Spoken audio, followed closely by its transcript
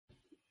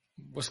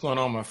What's going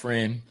on, my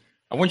friend?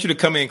 I want you to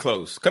come in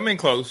close. Come in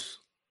close.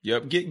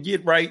 Yep.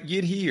 Get right.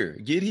 Get here.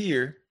 Get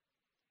here.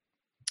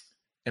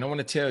 And I want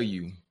to tell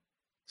you,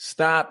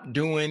 stop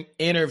doing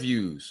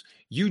interviews.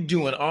 You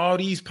doing all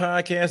these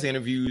podcast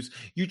interviews.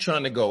 You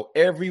trying to go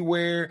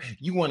everywhere.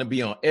 You want to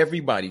be on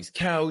everybody's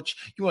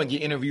couch. You want to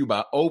get interviewed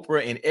by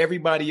Oprah and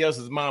everybody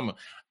else's mama.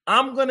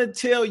 I'm going to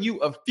tell you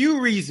a few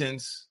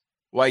reasons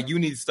why you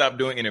need to stop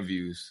doing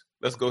interviews.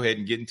 Let's go ahead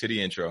and get into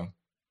the intro.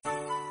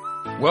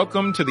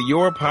 Welcome to the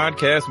Your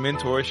Podcast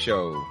Mentor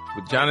Show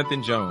with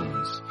Jonathan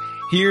Jones.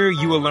 Here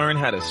you will learn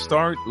how to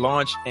start,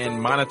 launch,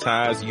 and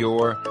monetize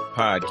your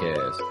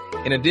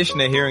podcast. In addition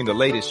to hearing the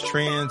latest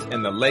trends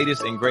and the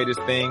latest and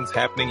greatest things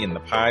happening in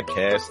the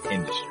podcast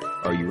industry.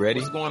 Are you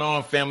ready? What's going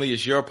on, family?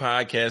 It's your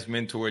podcast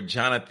mentor,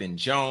 Jonathan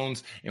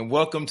Jones, and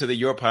welcome to the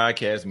Your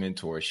Podcast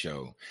Mentor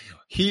Show.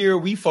 Here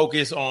we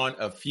focus on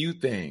a few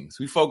things.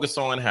 We focus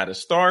on how to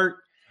start,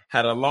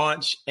 how to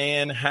launch,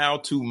 and how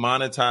to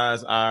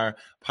monetize our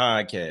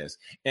podcast.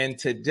 And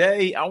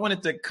today I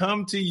wanted to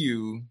come to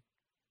you.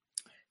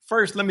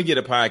 First, let me get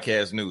a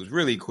podcast news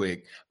really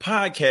quick.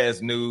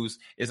 Podcast news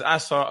is I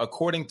saw,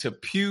 according to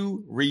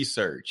Pew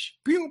Research.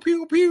 Pew,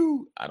 pew,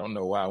 pew. I don't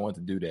know why I want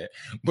to do that.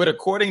 But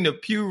according to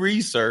Pew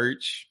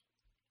Research,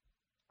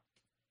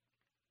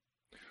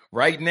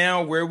 right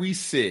now where we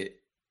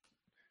sit,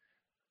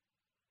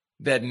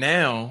 that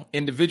now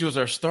individuals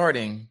are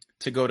starting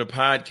to go to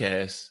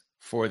podcasts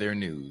for their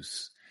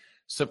news.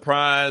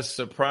 Surprise,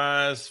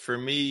 surprise for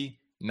me,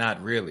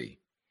 not really.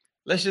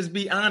 Let's just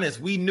be honest.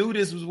 We knew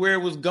this was where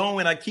it was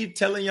going. I keep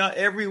telling y'all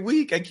every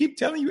week.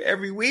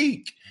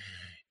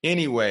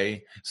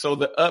 Anyway, so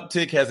the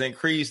uptick has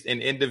increased in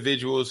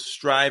individuals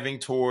striving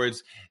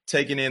towards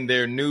taking in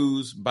their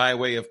news by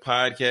way of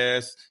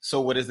podcasts.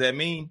 So what does that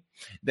mean?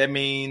 That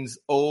means,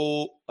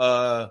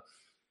 that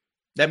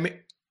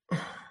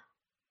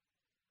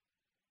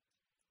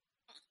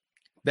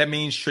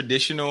means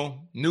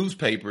traditional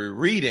newspaper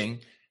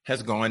reading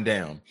has gone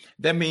down.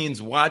 That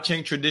means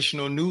watching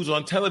traditional news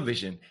on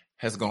television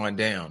has gone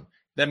down.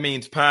 That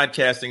means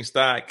podcasting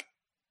stock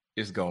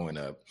is going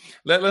up.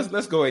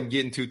 Let's go ahead and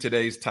get into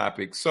today's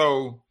topic.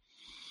 So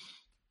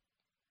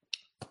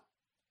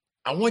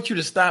I want you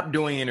to stop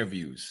doing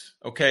interviews,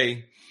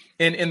 okay?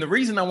 And the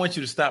reason I want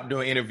you to stop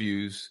doing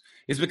interviews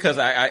is because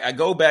I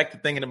go back to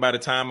thinking about a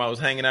time I was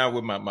hanging out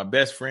with my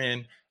best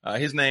friend.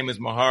 His name is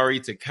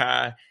Mahari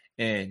Takai.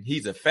 And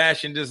he's a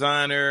fashion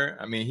designer.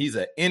 I mean, he's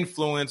an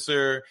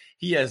influencer.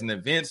 He has an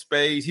event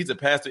space. He's a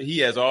pastor. He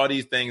has all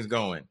these things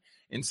going.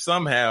 And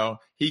somehow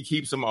he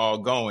keeps them all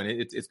going.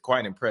 It's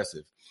quite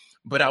impressive.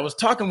 But I was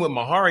talking with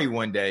Mahari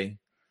one day,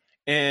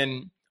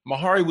 and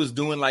Mahari was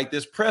doing like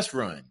this press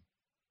run,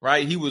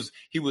 right? He was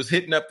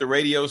hitting up the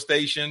radio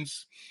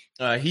stations.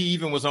 He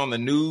even was on the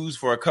news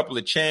for a couple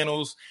of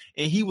channels,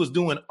 and he was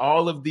doing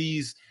all of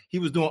these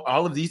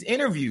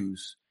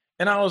interviews.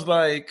 And I was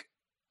like,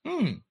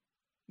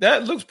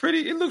 it looks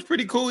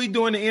pretty cool. He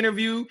doing the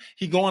interview.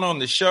 He going on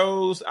the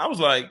shows. I was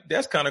like,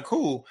 that's kind of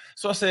cool.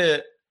 So I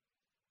said,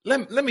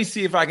 let me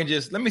see if I can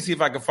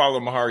follow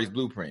Mahari's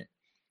blueprint,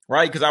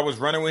 right? Because I was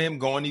running with him,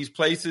 going these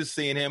places,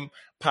 seeing him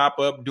pop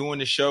up, doing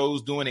the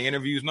shows, doing the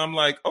interviews. And I'm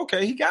like,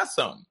 okay, he got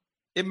something.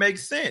 It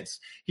makes sense.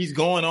 He's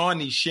going on,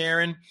 he's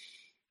sharing.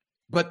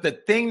 But the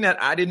thing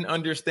that I didn't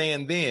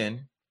understand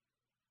then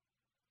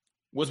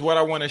was what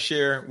I want to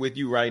share with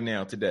you right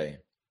now today.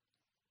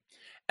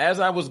 As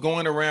I was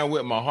going around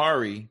with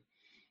Mahari,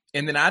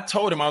 and then I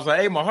told him, I was like,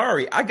 hey,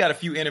 Mahari, I got a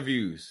few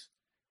interviews.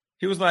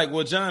 He was like,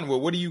 well, John,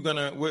 what are you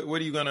gonna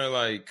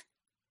like,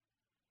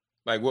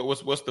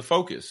 what's the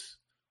focus?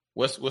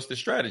 What's the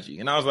strategy?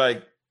 And I was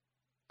like,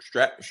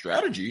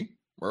 strategy?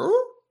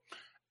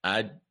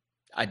 I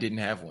didn't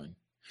have one.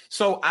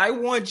 So I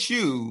want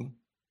you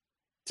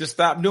to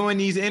stop doing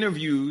these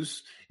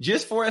interviews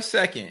just for a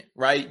second,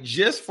 right?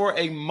 Just for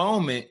a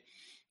moment.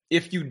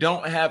 If you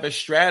don't have a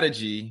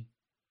strategy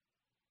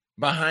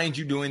behind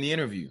you doing the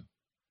interview.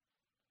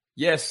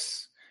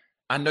 Yes,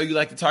 I know you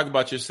like to talk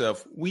about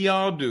yourself. We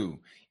all do.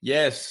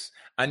 Yes,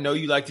 I know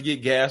you like to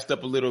get gassed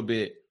up a little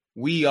bit.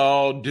 We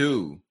all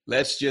do.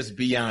 Let's just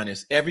be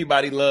honest.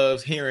 Everybody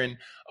loves hearing,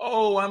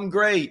 oh, I'm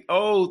great.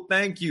 Oh,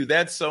 thank you.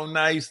 That's so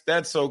nice.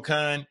 That's so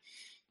kind.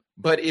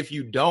 But if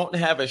you don't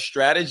have a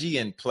strategy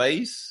in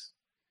place,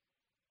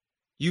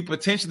 you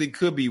potentially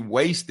could be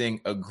wasting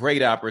a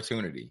great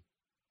opportunity.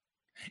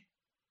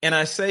 And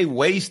I say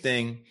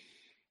wasting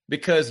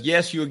because,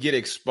 yes, you'll get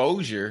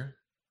exposure,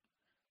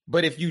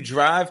 but if you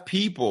drive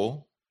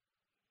people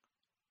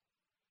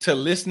to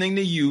listening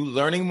to you,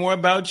 learning more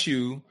about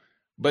you,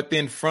 but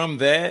then from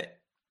that,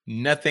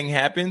 nothing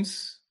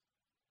happens,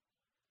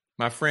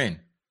 my friend,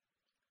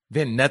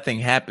 then nothing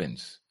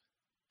happens.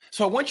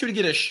 So I want you to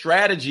get a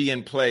strategy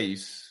in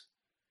place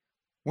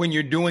when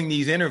you're doing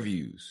these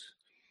interviews.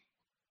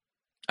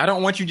 I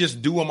don't want you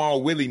just do them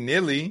all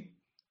willy-nilly.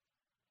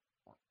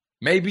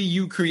 Maybe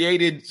you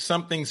created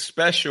something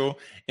special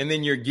and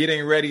then you're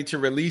getting ready to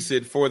release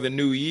it for the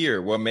new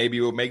year. Well, maybe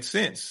it will make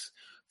sense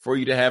for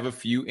you to have a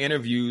few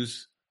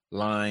interviews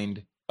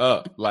lined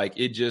up. Like,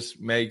 it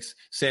just makes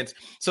sense.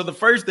 So the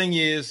first thing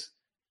is,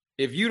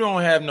 if you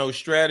don't have no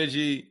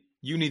strategy,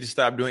 you need to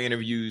stop doing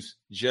interviews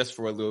just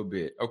for a little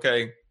bit.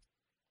 Okay.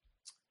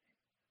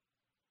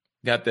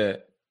 Got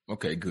that?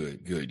 Okay,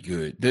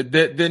 good.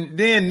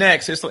 Then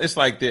next, it's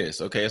like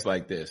this. Okay, it's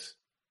like this.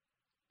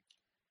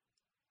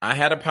 I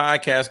had a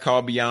podcast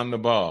called Beyond the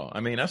Ball.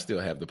 I mean, I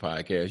still have the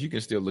podcast. You can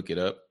still look it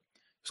up.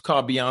 It's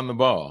called Beyond the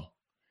Ball.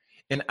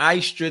 And I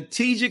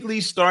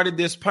strategically started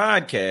this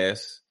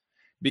podcast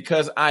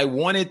because I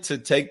wanted to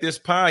take this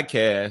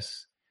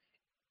podcast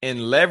and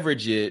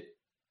leverage it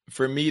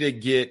for me to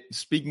get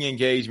speaking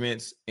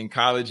engagements in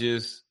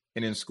colleges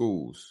and in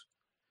schools.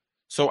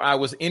 So I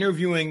was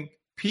interviewing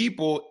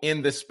people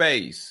in the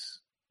space,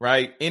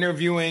 right?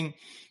 Interviewing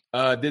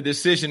the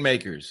decision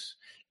makers,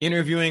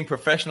 interviewing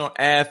professional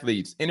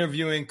athletes,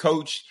 interviewing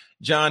Coach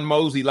John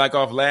Mosley, like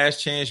off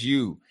Last Chance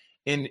U,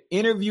 and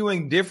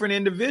interviewing different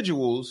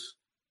individuals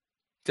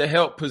to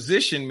help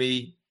position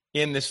me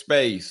in the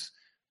space.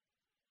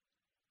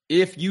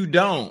 If you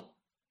don't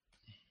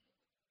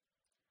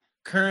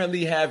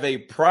currently have a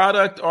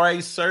product or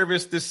a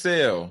service to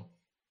sell,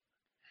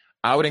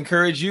 I would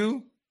encourage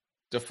you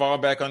to fall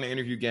back on the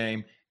interview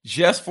game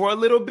just for a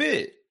little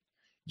bit.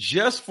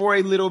 Just for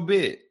a little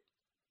bit.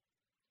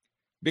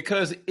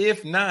 Because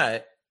if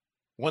not,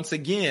 once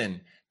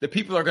again, the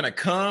people are going to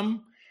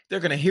come, they're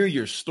going to hear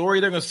your story.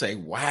 They're going to say,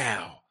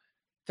 wow,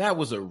 that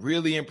was a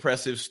really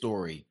impressive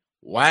story.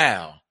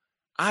 Wow,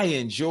 I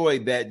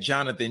enjoyed that,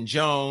 Jonathan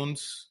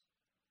Jones.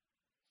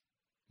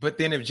 But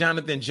then if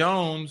Jonathan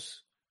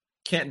Jones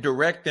can't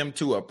direct them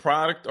to a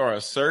product or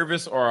a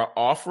service or an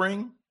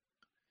offering,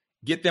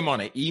 get them on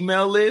an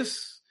email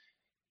list,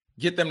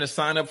 get them to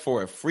sign up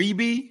for a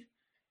freebie,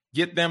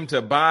 get them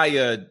to buy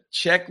a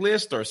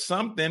checklist or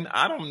something,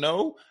 I don't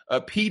know, a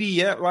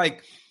PDF,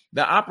 like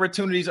the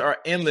opportunities are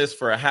endless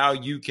for how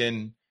you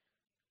can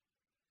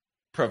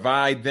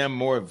provide them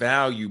more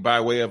value by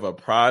way of a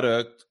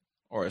product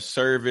or a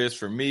service.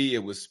 For me,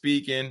 it was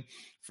speaking.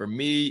 For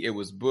me, it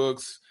was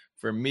books.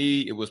 For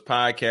me, it was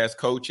podcast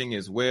coaching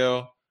as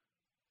well.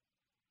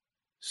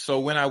 So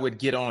when I would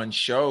get on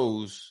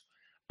shows,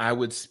 I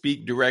would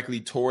speak directly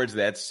towards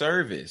that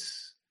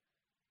service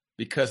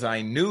because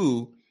I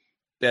knew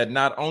that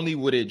not only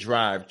would it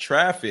drive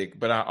traffic,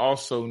 but I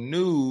also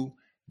knew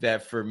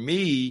that for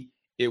me,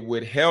 it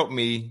would help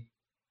me.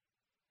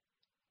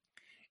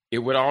 It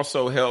would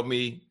also help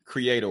me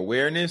create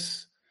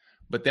awareness,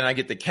 but then I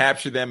get to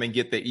capture them and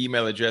get the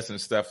email address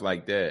and stuff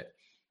like that.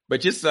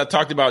 But just as I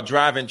talked about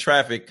driving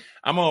traffic,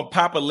 I'm going to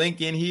pop a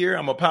link in here.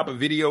 I'm going to pop a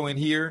video in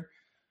here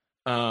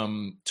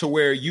to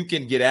where you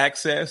can get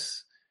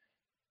access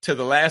to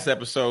the last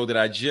episode that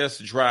I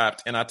just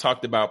dropped. And I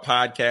talked about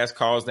podcast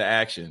calls to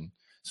action.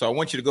 So I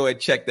want you to go ahead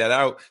and check that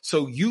out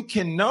so you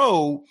can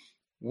know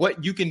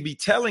what you can be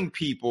telling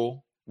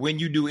people when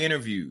you do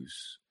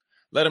interviews.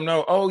 Let them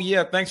know, oh,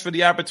 yeah, thanks for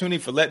the opportunity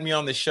for letting me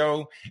on the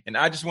show. And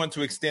I just want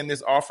to extend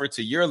this offer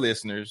to your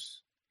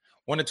listeners.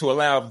 Wanted to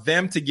allow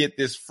them to get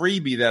this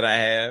freebie that I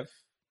have.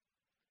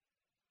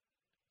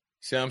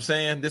 See what I'm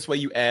saying? This way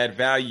you add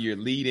value. You're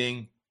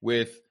leading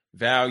with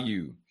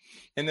value.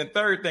 And the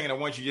third thing, and I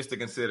want you just to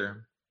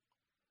consider,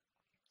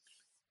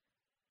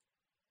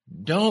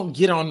 don't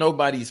get on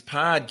nobody's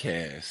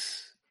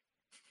podcast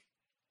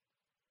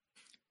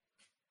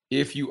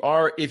if you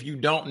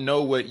don't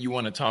know what you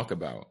want to talk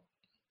about.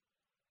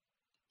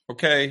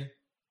 Okay.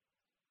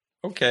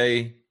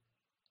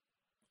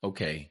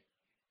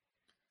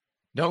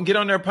 Don't get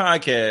on their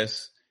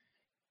podcast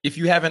if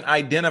you haven't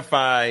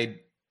identified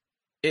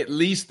at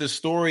least the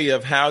story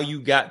of how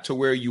you got to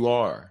where you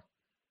are.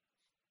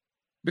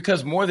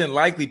 Because more than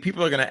likely,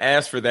 people are going to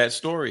ask for that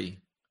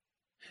story.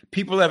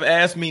 People have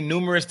asked me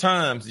numerous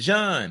times,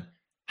 John,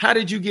 how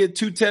did you get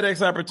 2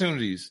 TEDx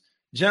opportunities?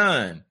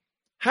 John,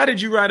 how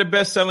did you write a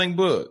best-selling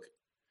book?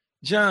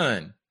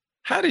 John,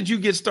 how did you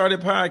get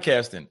started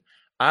podcasting?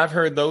 I've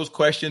heard those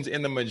questions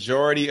in the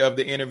majority of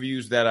the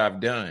interviews that I've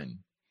done.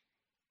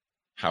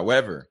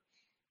 However,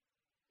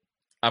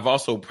 I've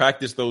also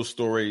practiced those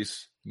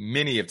stories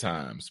many of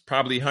times,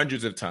 probably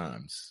hundreds of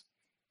times.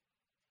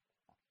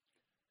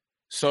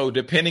 So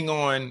depending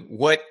on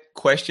what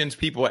questions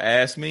people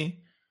ask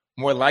me,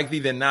 more likely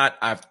than not,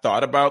 I've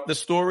thought about the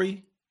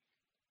story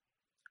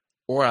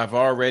or I've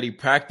already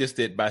practiced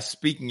it by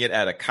speaking it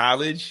at a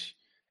college,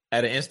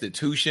 at an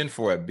institution,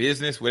 for a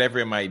business, whatever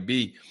it might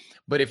be.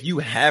 But if you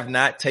have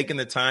not taken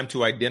the time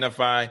to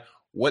identify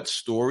what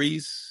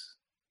stories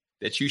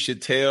that you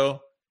should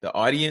tell the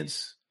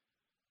audience,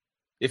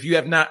 if you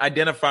have not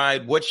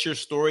identified what's your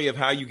story of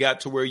how you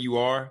got to where you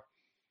are,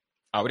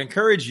 I would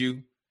encourage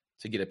you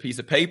to get a piece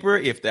of paper,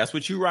 if that's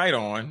what you write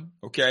on,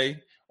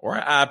 okay, or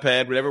an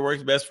iPad, whatever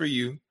works best for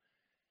you,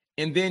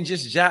 and then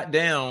just jot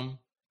down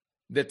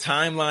the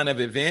timeline of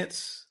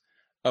events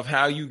of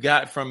how you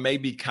got from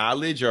maybe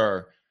college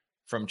or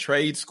from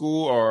trade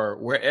school or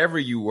wherever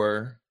you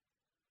were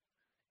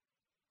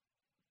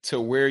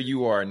to where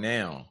you are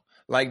now.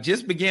 Like,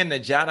 just begin to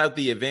jot out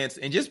the events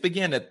and just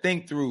begin to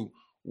think through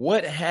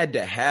what had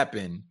to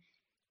happen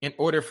in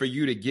order for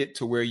you to get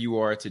to where you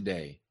are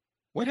today?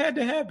 What had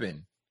to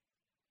happen?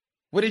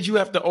 What did you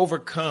have to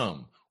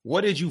overcome?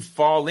 What did you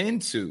fall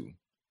into?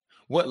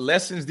 What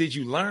lessons did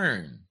you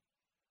learn?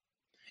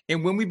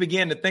 And when we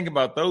begin to think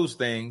about those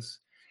things,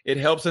 it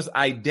helps us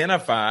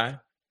identify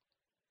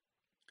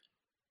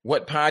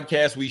what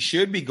podcast we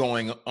should be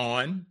going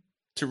on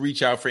to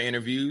reach out for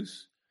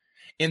interviews.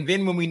 And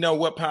then when we know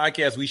what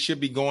podcast we should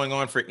be going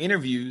on for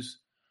interviews,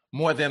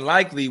 more than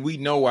likely we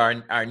know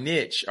our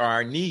niche or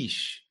our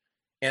niche.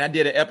 And I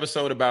did an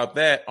episode about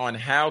that on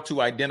how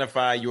to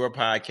identify your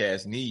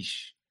podcast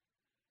niche.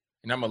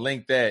 And I'm going to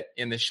link that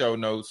in the show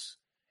notes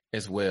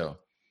as well.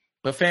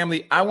 But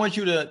family, I want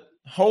you to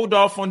hold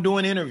off on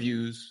doing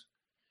interviews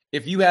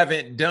if you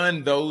haven't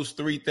done those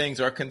three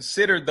things or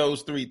considered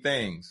those three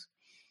things.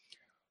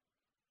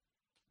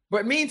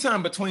 But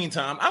meantime, between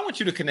time, I want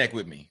you to connect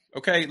with me.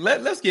 Okay,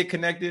 let's get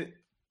connected.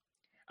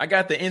 I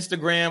got the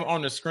Instagram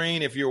on the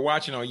screen. If you're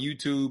watching on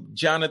YouTube,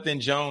 Jonathan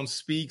Jones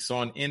Speaks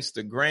on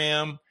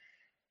Instagram.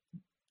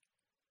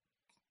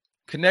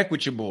 Connect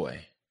with your boy.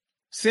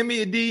 Send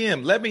me a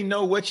DM. Let me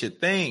know what you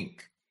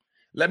think.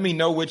 Let me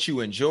know what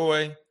you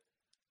enjoy.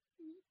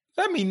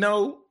 Let me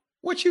know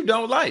what you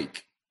don't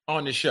like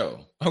on the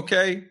show.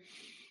 Okay.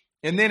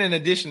 And then in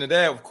addition to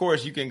that, of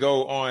course, you can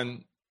go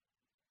on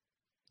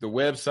the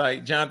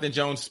website,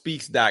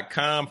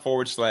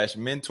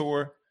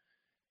 jonathanjonespeaks.com/mentor.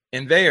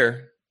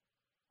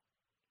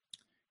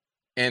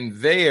 And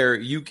there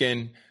you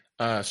can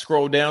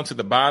scroll down to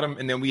the bottom,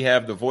 and then we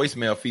have the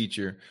voicemail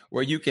feature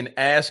where you can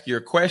ask your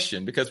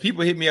question, because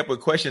people hit me up with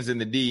questions in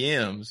the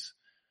DMs,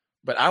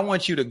 but I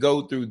want you to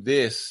go through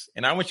this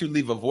and I want you to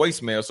leave a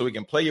voicemail so we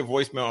can play your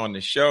voicemail on the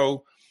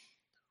show.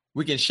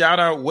 We can shout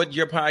out what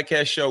your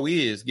podcast show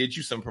is, get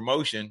you some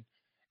promotion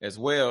as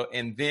well.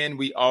 And then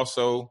we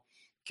also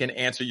can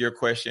answer your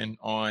question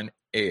on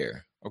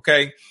air.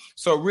 Okay.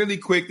 So really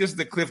quick, this is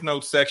the Cliff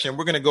Notes section.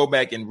 We're going to go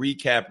back and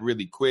recap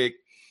really quick.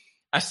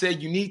 I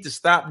said you need to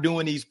stop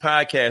doing these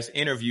podcast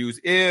interviews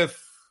if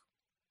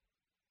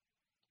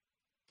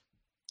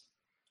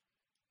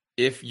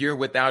you're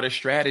without a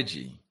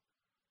strategy.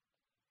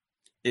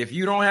 If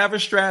you don't have a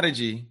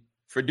strategy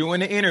for doing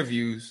the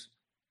interviews,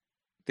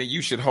 then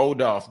you should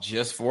hold off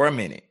just for a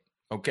minute.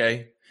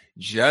 Okay?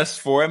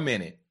 Just for a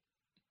minute.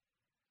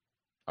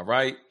 All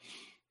right?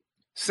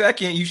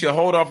 Second, you should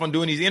hold off on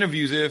doing these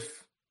interviews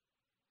if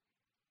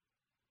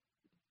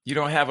you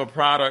don't have a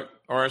product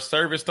or a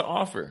service to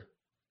offer.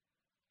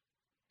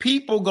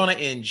 People going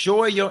to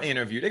enjoy your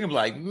interview. They're going to be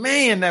like,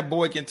 man, that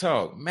boy can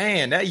talk.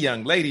 Man, that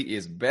young lady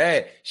is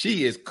bad.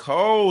 She is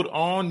cold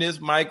on this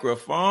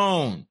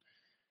microphone.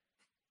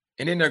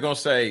 And then they're going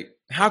to say,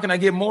 how can I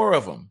get more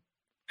of them?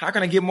 How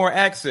can I get more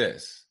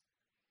access?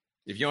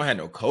 If you don't have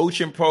no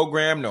coaching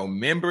program, no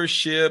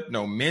membership,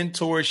 no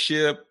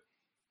mentorship,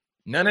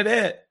 none of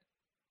that.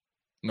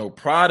 No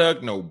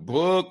product, no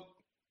book,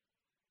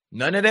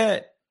 none of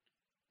that.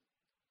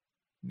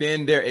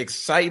 Then their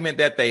excitement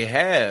that they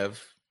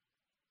have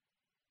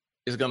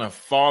is going to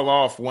fall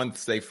off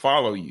once they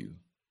follow you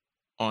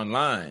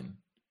online.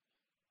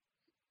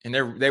 And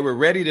they were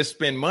ready to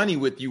spend money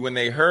with you when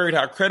they heard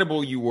how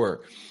credible you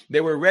were.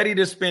 They were ready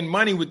to spend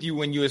money with you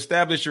when you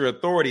established your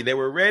authority. They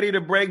were ready to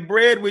break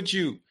bread with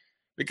you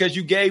because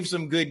you gave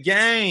some good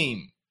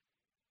game.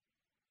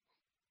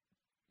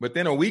 But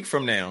then a week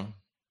from now,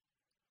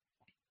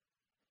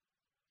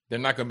 they're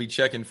not going to be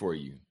checking for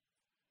you.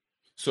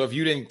 So if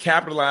you didn't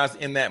capitalize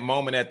in that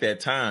moment at that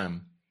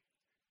time,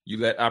 you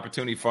let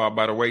opportunity fall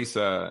by the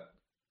wayside.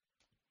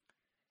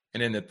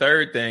 And then the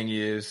third thing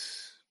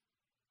is,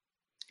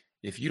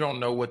 if you don't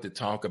know what to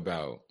talk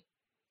about,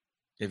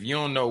 if you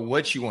don't know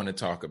what you want to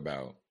talk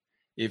about,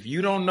 if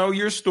you don't know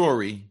your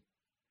story,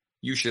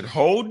 you should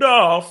hold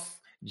off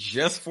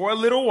just for a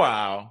little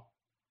while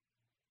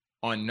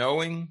on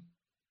knowing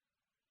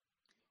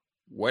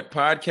what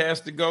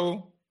podcast to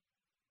go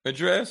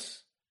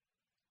address.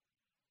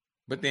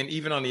 But then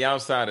even on the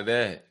outside of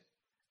that,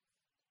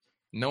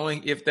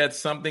 knowing if that's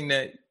something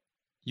that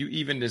you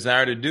even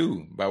desire to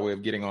do by way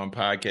of getting on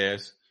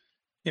podcast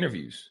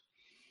interviews.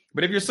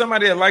 But if you're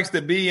somebody that likes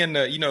to be in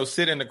the,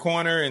 sit in the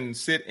corner and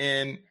sit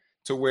in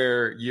to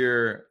where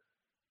you're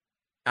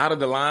out of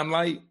the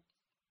limelight,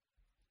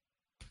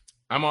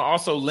 I'm going to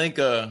also link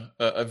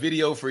a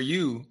video for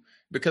you,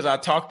 because I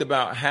talked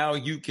about how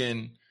you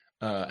can,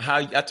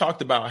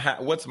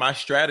 what's my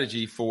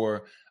strategy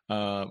for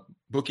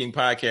booking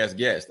podcast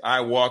guests. I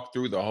walked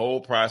through the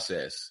whole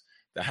process,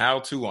 the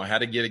how-to on how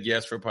to get a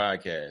guest for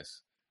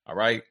podcasts. All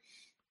right.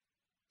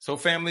 So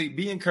family,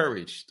 be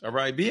encouraged. All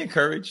right. Be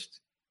encouraged.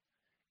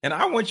 And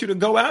I want you to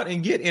go out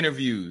and get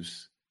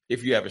interviews.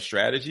 If you have a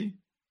strategy,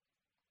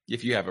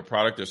 if you have a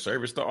product or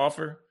service to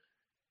offer,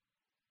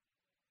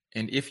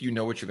 and if you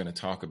know what you're going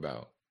to talk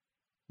about.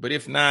 But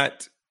if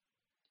not,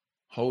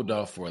 hold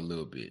off for a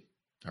little bit.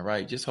 All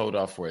right. Just hold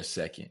off for a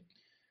second.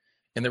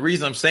 And the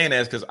reason I'm saying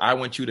that is because I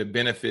want you to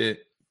benefit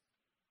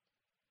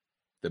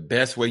the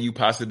best way you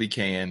possibly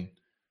can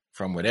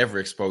from whatever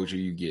exposure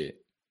you get.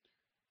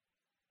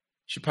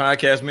 It's your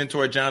podcast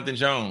mentor, Jonathan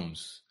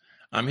Jones.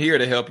 I'm here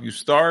to help you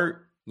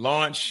start,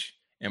 launch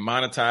and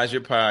monetize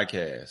your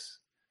podcast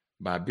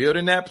by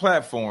building that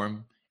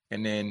platform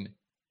and then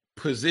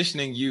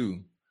positioning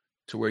you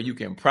to where you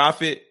can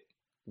profit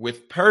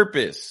with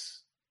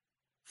purpose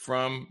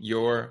from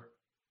your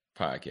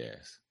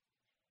podcast.